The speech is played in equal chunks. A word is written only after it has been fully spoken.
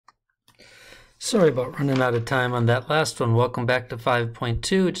Sorry about running out of time on that last one. Welcome back to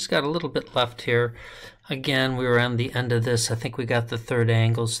 5.2. Just got a little bit left here. Again, we were on the end of this. I think we got the third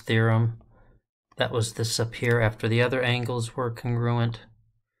angles theorem. That was this up here after the other angles were congruent.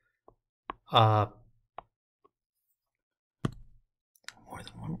 More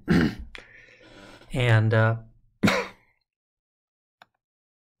than one. And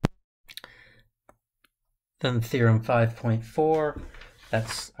then theorem 5.4.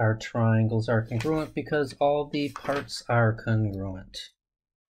 That's our triangles are congruent because all the parts are congruent.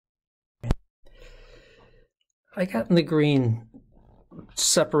 I got in the green,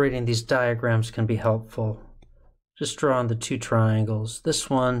 separating these diagrams can be helpful. Just drawing the two triangles. This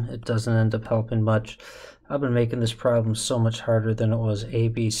one, it doesn't end up helping much. I've been making this problem so much harder than it was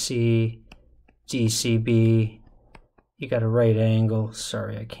ABC, DCB. You got a right angle.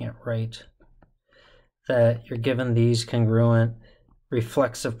 Sorry, I can't write. That you're given these congruent.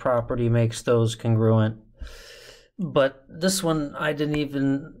 Reflexive property makes those congruent. But this one, I didn't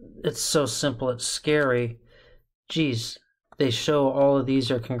even, it's so simple, it's scary. Geez, they show all of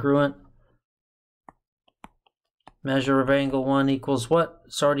these are congruent. Measure of angle 1 equals what?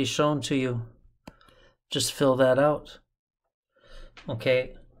 It's already shown to you. Just fill that out.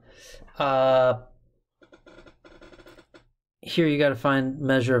 Okay. Here you got to find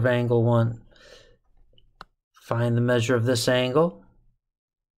measure of angle 1. Find the measure of this angle.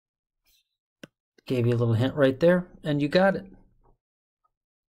 Gave you a little hint right there, and you got it.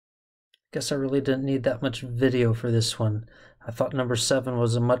 Guess I really didn't need that much video for this one. I thought number 7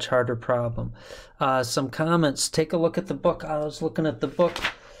 was a much harder problem. Some comments. Take a look at the book. I was looking at the book.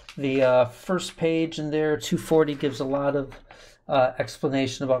 The first page in there, 240, gives a lot of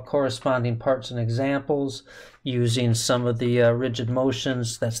explanation about corresponding parts and examples, using some of the rigid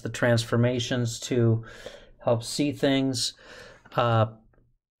motions, that's the transformations, to help see things.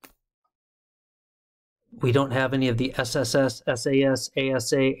 We don't have any of the SSS, SAS,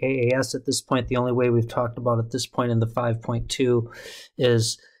 ASA, AAS at this point. The only way we've talked about at this point in the 5.2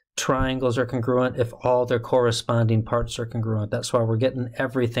 is triangles are congruent if all their corresponding parts are congruent. That's why we're getting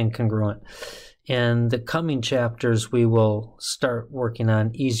everything congruent. In the coming chapters, we will start working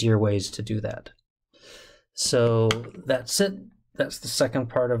on easier ways to do that. So that's it. That's the second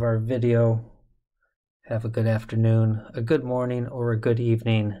part of our video. Have a good afternoon, a good morning, or a good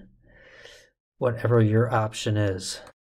evening, whatever your option is.